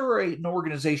Braves are an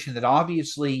organization that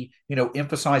obviously,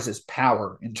 emphasizes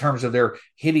power in terms of their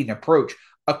hitting approach,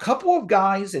 a couple of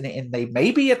guys, and they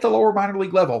may be at the lower minor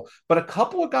league level, but a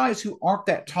couple of guys who aren't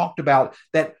that talked about,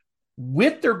 that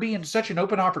with there being such an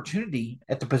open opportunity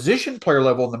at the position player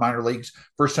level in the minor leagues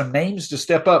for some names to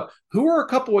step up, who are a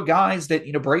couple of guys that,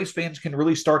 Braves fans can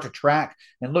really start to track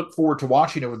and look forward to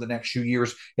watching over the next few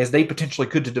years as they potentially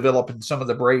could to develop in some of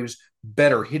the Braves'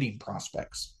 better hitting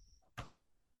prospects?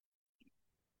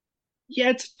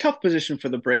 Yeah, it's a tough position for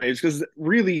the Braves because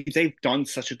really they've done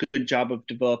such a good job of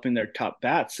developing their top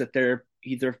bats that they're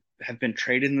either have been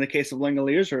traded in the case of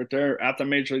Langeliers or they're at the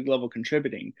major league level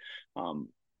contributing.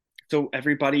 So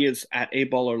everybody is at A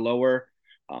ball or lower.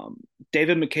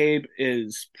 David McCabe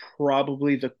is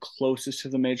probably the closest to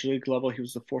the major league level. He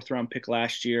was the 4th round pick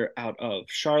last year out of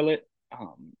Charlotte.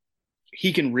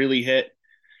 He can really hit.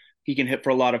 He can hit for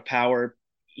a lot of power.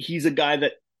 He's a guy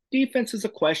that defense is a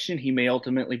question. He may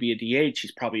ultimately be a DH.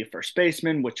 He's probably a first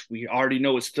baseman, which we already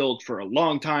know is filled for a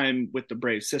long time with the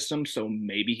Braves system. So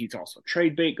maybe he's also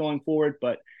trade bait going forward,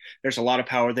 but there's a lot of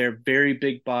power there. Very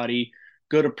big body,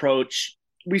 good approach.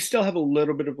 We still have a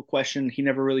little bit of a question. He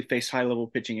never really faced high level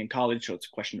pitching in college, so it's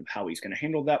a question of how he's going to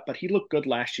handle that. But he looked good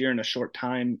last year in a short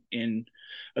time in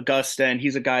Augusta, and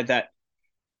he's a guy that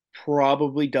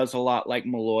probably does a lot like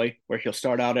Malloy, where he'll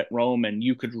start out at Rome and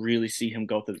you could really see him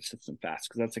go through the system fast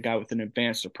because that's a guy with an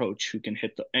advanced approach who can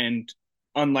hit the end.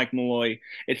 Unlike Malloy,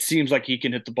 it seems like he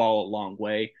can hit the ball a long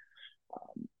way.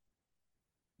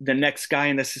 The next guy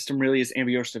in the system really is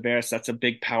Ambior Taveras. That's a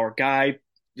big power guy.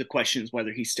 The question is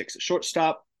whether he sticks at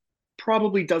shortstop.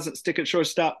 Probably doesn't stick at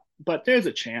shortstop, but there's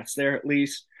a chance there at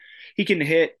least. He can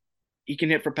hit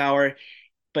for power,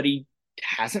 but he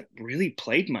hasn't really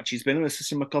played much. He's been in the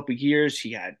system a couple of years.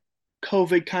 He had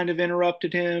COVID kind of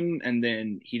interrupted him, and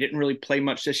then he didn't really play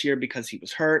much this year because he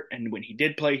was hurt. And when he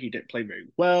didn't play very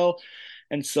well.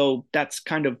 And so that's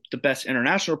kind of the best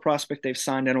international prospect they've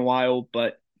signed in a while,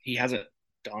 but he hasn't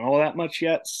done all that much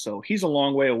yet. So he's a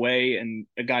long way away and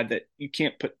a guy that you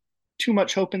can't put too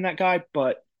much hope in that guy,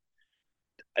 but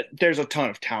there's a ton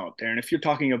of talent there. And if you're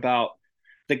talking about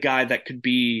the guy that could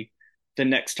be the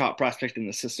next top prospect in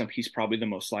the system, he's probably the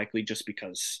most likely just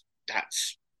because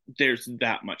there's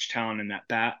that much talent in that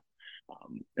bat.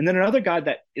 And then another guy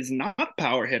that is not a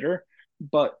power hitter,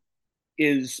 but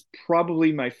is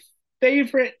probably my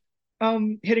favorite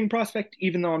hitting prospect,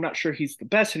 even though I'm not sure he's the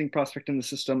best hitting prospect in the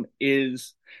system,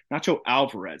 is Nacho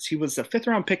Alvarez. He was a 5th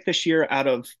round pick this year out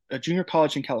of a junior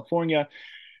college in California.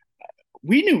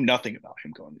 We knew nothing about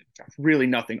him going into the draft, really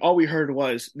nothing. All we heard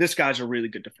was this guy's a really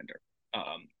good defender.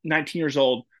 19 years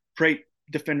old, great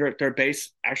defender at third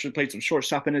base, actually played some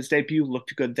shortstop in his debut,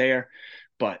 looked good there.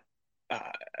 But,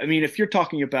 if you're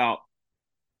talking about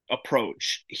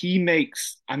approach, he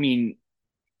makes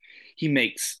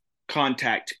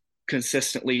contact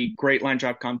consistently, great line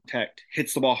drive contact,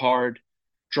 hits the ball hard,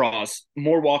 draws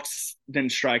more walks than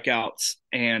strikeouts,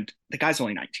 and the guy's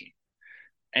only 19.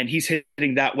 And he's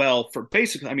hitting that well for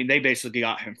they basically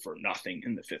got him for nothing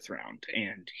in the 5th round.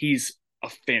 And he's a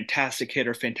fantastic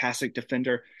hitter, fantastic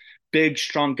defender, big,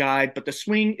 strong guy. But the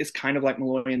swing is kind of like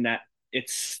Malloy in that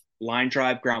it's line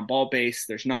drive, ground ball base.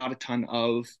 There's not a ton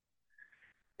of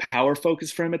power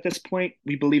focus for him at this point.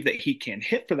 We believe that he can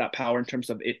hit for that power in terms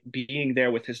of it being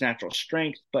there with his natural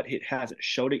strength, but it hasn't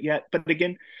showed it yet. But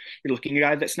again, you're looking at a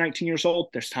guy that's 19 years old.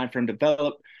 There's time for him to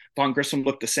develop. Vaughn Grissom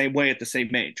looked the same way at the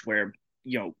same age, where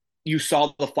you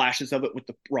saw the flashes of it with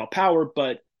the raw power,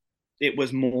 but it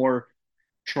was more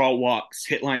draw walks,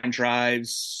 hit line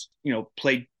drives,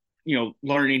 played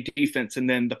learning defense, and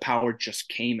then the power just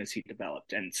came as he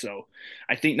developed. And so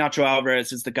I think Nacho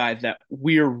Alvarez is the guy that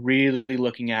we're really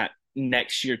looking at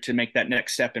next year to make that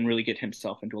next step and really get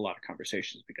himself into a lot of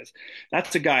conversations, because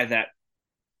that's a guy that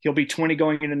he'll be 20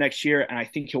 going into next year, and I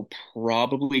think he'll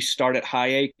probably start at high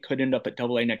A, could end up at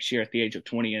double A next year at the age of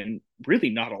 20. And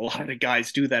really not a lot of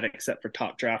guys do that except for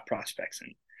top draft prospects.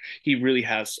 And he really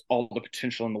has all the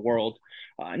potential in the world.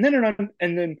 And then I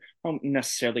don't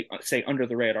necessarily say under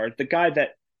the radar. The guy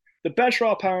that the best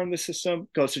raw power in the system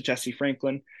goes to Jesse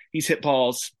Franklin. He's hit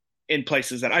balls in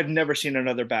places that I've never seen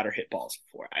another batter hit balls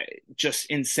before. Just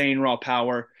insane raw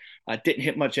power. Didn't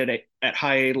hit much at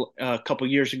high A a couple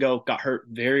years ago. Got hurt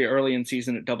very early in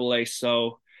season at double A.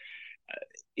 So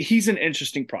he's an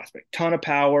interesting prospect. Ton of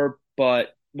power,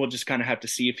 but we'll just kind of have to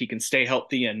see if he can stay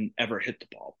healthy and ever hit the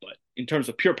ball. But in terms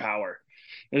of pure power,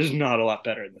 there's not a lot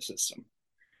better in the system.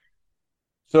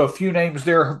 So a few names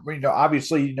there,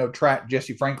 obviously, track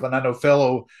Jesse Franklin. I know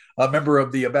fellow member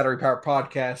of the Battery Power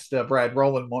podcast, Brad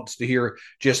Rowland, wants to hear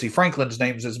Jesse Franklin's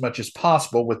names as much as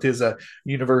possible with his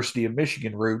University of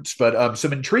Michigan roots. But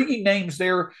some intriguing names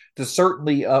there to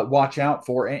certainly watch out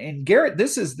for. And Garrett,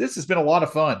 this has been a lot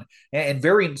of fun and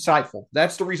very insightful.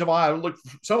 That's the reason why I look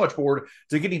so much forward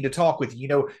to getting to talk with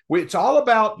you. It's all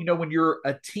about, when you're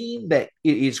a team that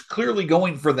is clearly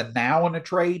going for the now in a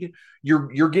trade,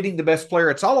 you're getting the best player.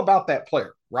 It's all about that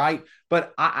player, right?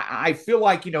 But I feel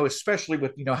like, especially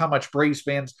with, how much Braves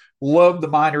fans love the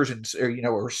minors and,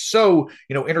 are so,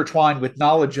 intertwined with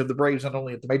knowledge of the Braves, not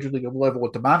only at the major league level,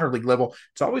 at the minor league level,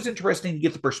 it's always interesting to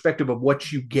get the perspective of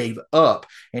what you gave up.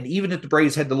 And even if the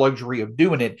Braves had the luxury of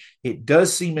doing it, it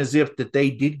does seem as if that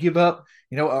they did give up,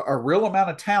 a real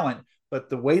amount of talent. But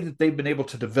the way that they've been able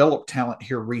to develop talent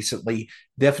here recently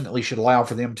definitely should allow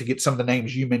for them to get some of the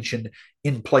names you mentioned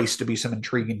in place to be some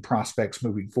intriguing prospects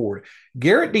moving forward.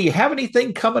 Garrett, do you have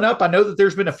anything coming up? I know that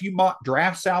there's been a few mock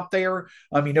drafts out there,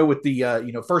 with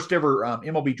the, first ever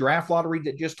MLB draft lottery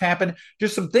that just happened.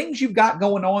 Just some things you've got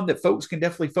going on that folks can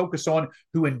definitely focus on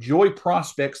who enjoy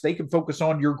prospects. They can focus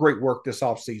on your great work this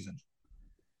offseason.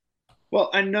 Well,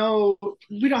 I know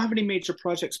we don't have any major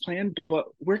projects planned, but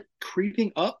we're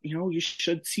creeping up. You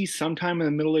should see sometime in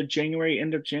the middle of January,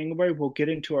 end of January, we'll get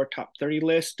into our top 30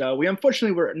 list. We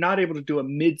unfortunately were not able to do a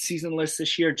mid-season list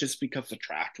this year just because the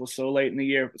draft was so late in the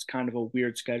year. It was kind of a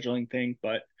weird scheduling thing,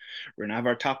 but we're going to have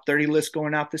our top 30 list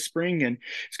going out this spring, and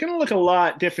it's going to look a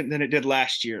lot different than it did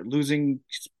last year. Losing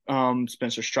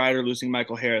Spencer Strider, losing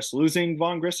Michael Harris, losing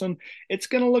Vaughn Grissom, it's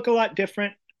going to look a lot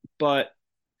different, but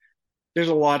there's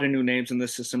a lot of new names in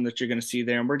this system that you're going to see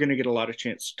there, and we're going to get a lot of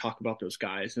chance to talk about those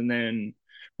guys. And then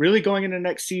really going into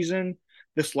next season,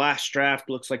 this last draft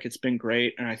looks like it's been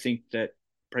great, and I think that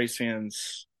Braves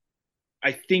fans,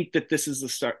 I think that this is the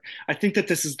start. I think that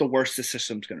this is the worst the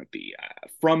system's going to be.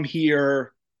 From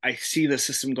here, I see the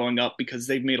system going up because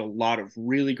they've made a lot of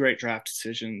really great draft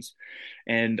decisions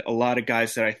and a lot of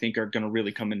guys that I think are going to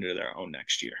really come into their own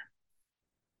next year.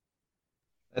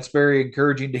 That's very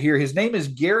encouraging to hear. His name is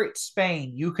Garrett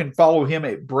Spain. You can follow him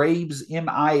at Braves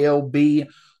MILB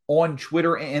on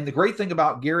Twitter. And the great thing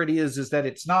about Garrett is that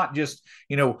it's not just,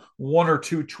 one or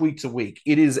two tweets a week.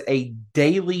 It is a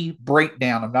daily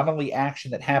breakdown of not only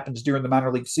action that happens during the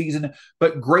minor league season,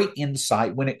 but great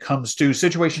insight when it comes to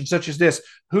situations such as this,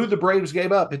 who the Braves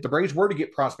gave up. If the Braves were to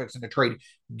get prospects in a trade,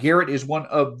 Garrett is one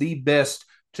of the best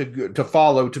to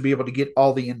follow to be able to get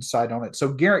all the insight on it.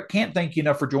 So Garrett, can't thank you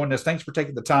enough for joining us. Thanks for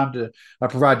taking the time to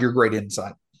provide your great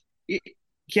insight.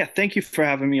 Yeah, thank you for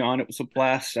having me on. It was a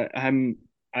blast.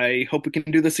 I hope we can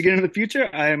do this again in the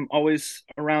future. I'm always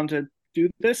around to do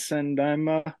this, and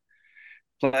I'm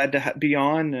glad to be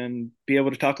on and be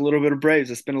able to talk a little bit of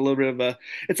Braves. It's been a little bit of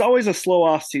it's always a slow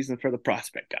off season for the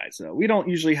prospect guys. We don't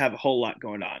usually have a whole lot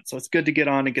going on, so it's good to get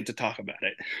on and get to talk about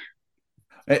it.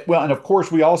 Well, and of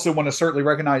course, we also want to certainly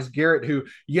recognize Garrett, who,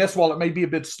 yes, while it may be a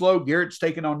bit slow, Garrett's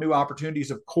taken on new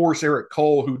opportunities. Of course, Eric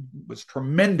Cole, who was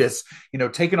tremendous,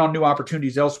 taking on new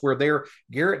opportunities elsewhere there.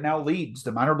 Garrett now leads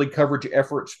the minor league coverage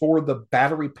efforts for the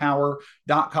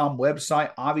BatteryPower.com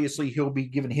website. Obviously, he'll be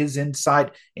giving his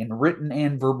insight in written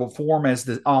and verbal form as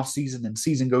the offseason and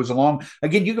season goes along.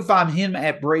 Again, you can find him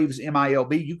at Braves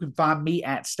MILB. You can find me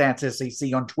at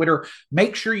StatsSAC on Twitter.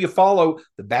 Make sure you follow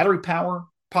the Battery Power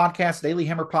podcast, Daily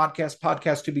Hammer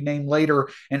podcast to be named later,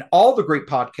 and all the great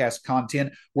podcast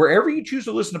content. Wherever you choose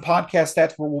to listen to podcasts,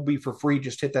 that's where we'll be for free.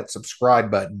 Just hit that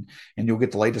subscribe button and you'll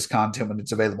get the latest content when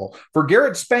it's available. For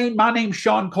Garrett Spain, my name's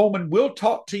Sean Coleman. We'll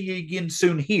talk to you again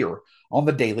soon here on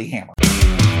the Daily Hammer.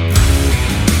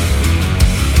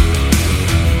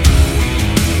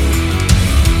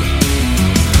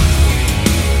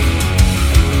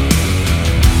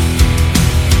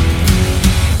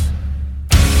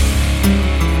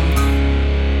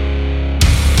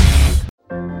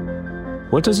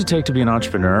 What does it take to be an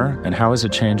entrepreneur, and how is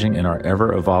it changing in our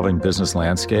ever-evolving business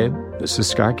landscape? This is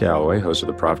Scott Galloway, host of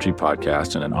the Prop G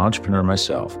Podcast and an entrepreneur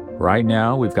myself. Right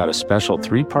now, we've got a special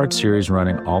 3-part series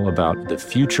running all about the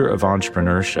future of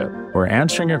entrepreneurship. We're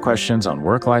answering your questions on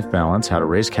work-life balance, how to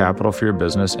raise capital for your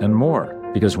business, and more.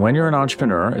 Because when you're an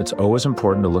entrepreneur, it's always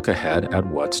important to look ahead at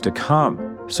what's to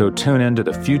come. So tune in to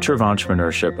the Future of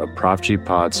Entrepreneurship, a Prop G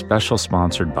Pod special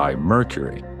sponsored by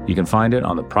Mercury. You can find it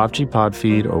on the Prop G Pod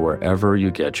feed or wherever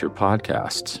you get your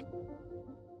podcasts.